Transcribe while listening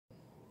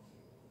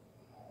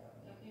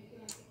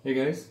Hey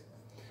guys,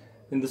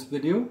 in this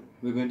video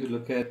we're going to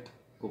look at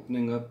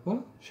opening up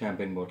a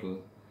champagne bottle.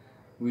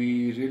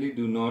 We really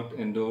do not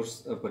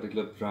endorse a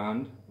particular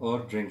brand or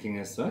drinking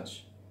as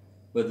such,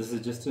 but this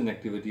is just an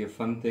activity, a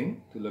fun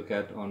thing to look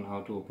at on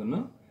how to open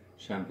a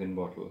champagne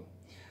bottle.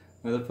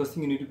 Now the first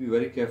thing you need to be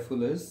very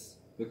careful is,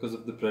 because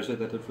of the pressure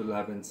that it will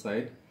have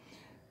inside,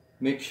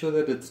 make sure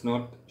that it's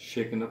not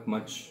shaken up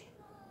much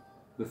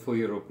before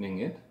you're opening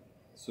it.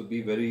 So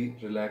be very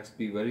relaxed,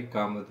 be very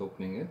calm with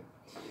opening it.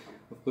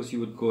 Of course, you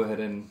would go ahead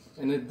and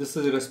this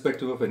is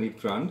irrespective of any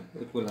brand.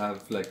 It will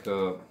have like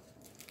a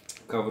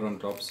cover on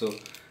top. So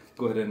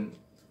go ahead and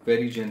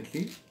very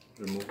gently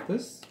remove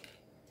this.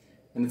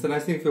 And it's a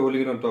nice thing if you're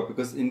holding it on top,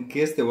 because in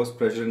case there was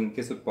pressure, in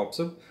case it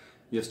pops up,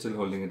 you're still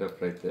holding it up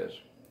right there.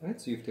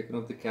 Right? So you've taken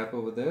off the cap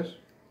over there.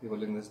 You're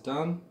holding this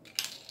down.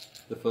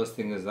 The first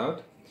thing is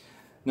out.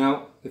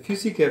 Now, if you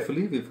see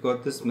carefully, we've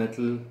got this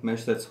metal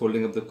mesh that's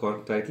holding up the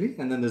cork tightly,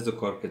 and then there's the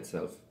cork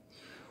itself.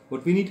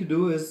 What we need to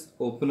do is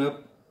open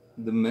up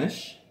the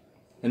mesh,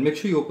 and make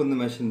sure you open the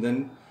mesh and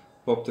then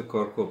pop the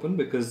cork open,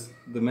 because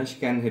the mesh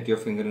can hit your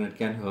finger and it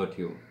can hurt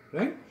you,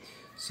 right?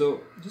 So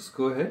just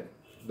go ahead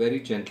very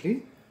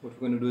gently. What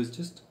we're going to do is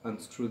just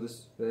unscrew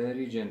this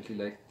very gently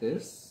like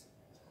this,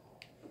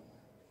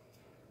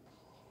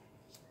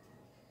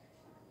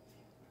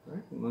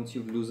 right? And once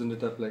you've loosened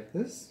it up like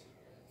this,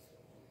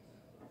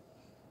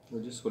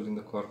 we're just holding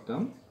the cork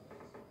down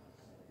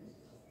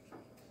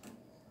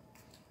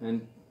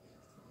and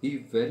be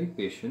very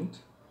patient.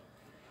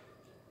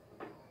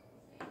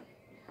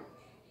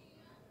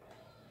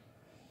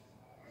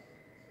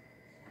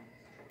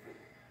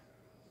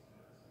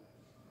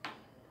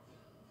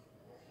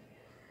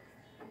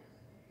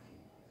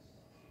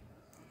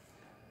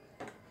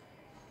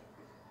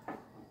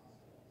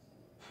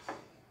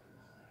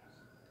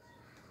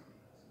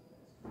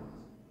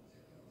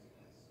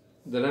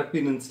 There have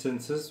been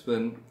instances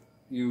when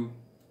you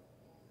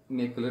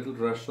make a little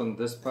rush on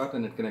this part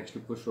and it can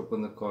actually push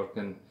open the cork,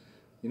 and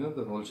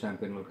the whole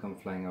champagne will come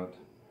flying out,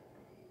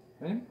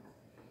 right?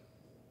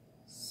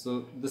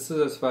 So this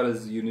is as far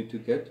as you need to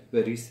get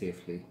very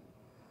safely.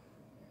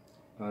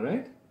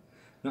 Alright,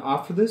 now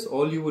after this,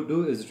 all you would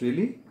do is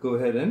really go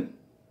ahead and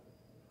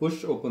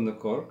push open the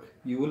cork.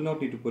 You will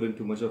not need to put in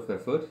too much of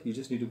effort. You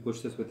just need to push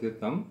this with your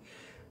thumb.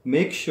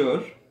 Make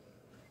sure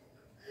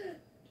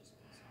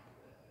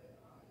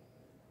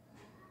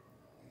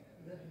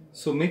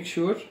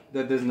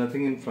that there's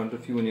nothing in front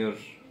of you when you're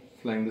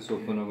flying this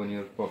open or when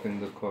you're popping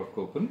the cork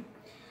open.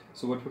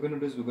 So what we're going to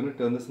do is we're going to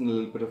turn this in a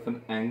little bit of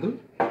an angle,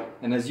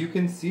 and as you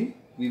can see,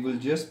 we will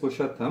just push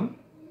our thumb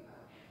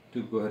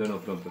to go ahead and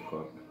open up the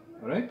cork.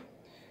 Alright,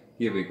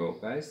 here we go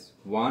guys.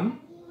 1,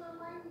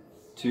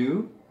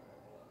 2,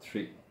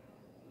 3.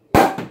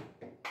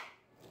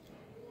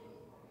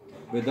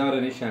 Without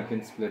any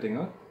champagne splitting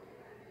out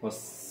or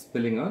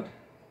spilling out,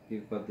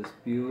 we've got this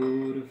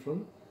beautiful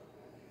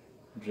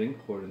drink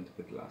poured into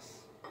the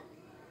glass.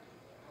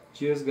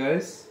 Cheers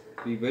guys,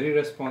 be very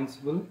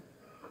responsible,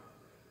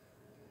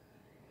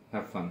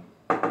 have fun.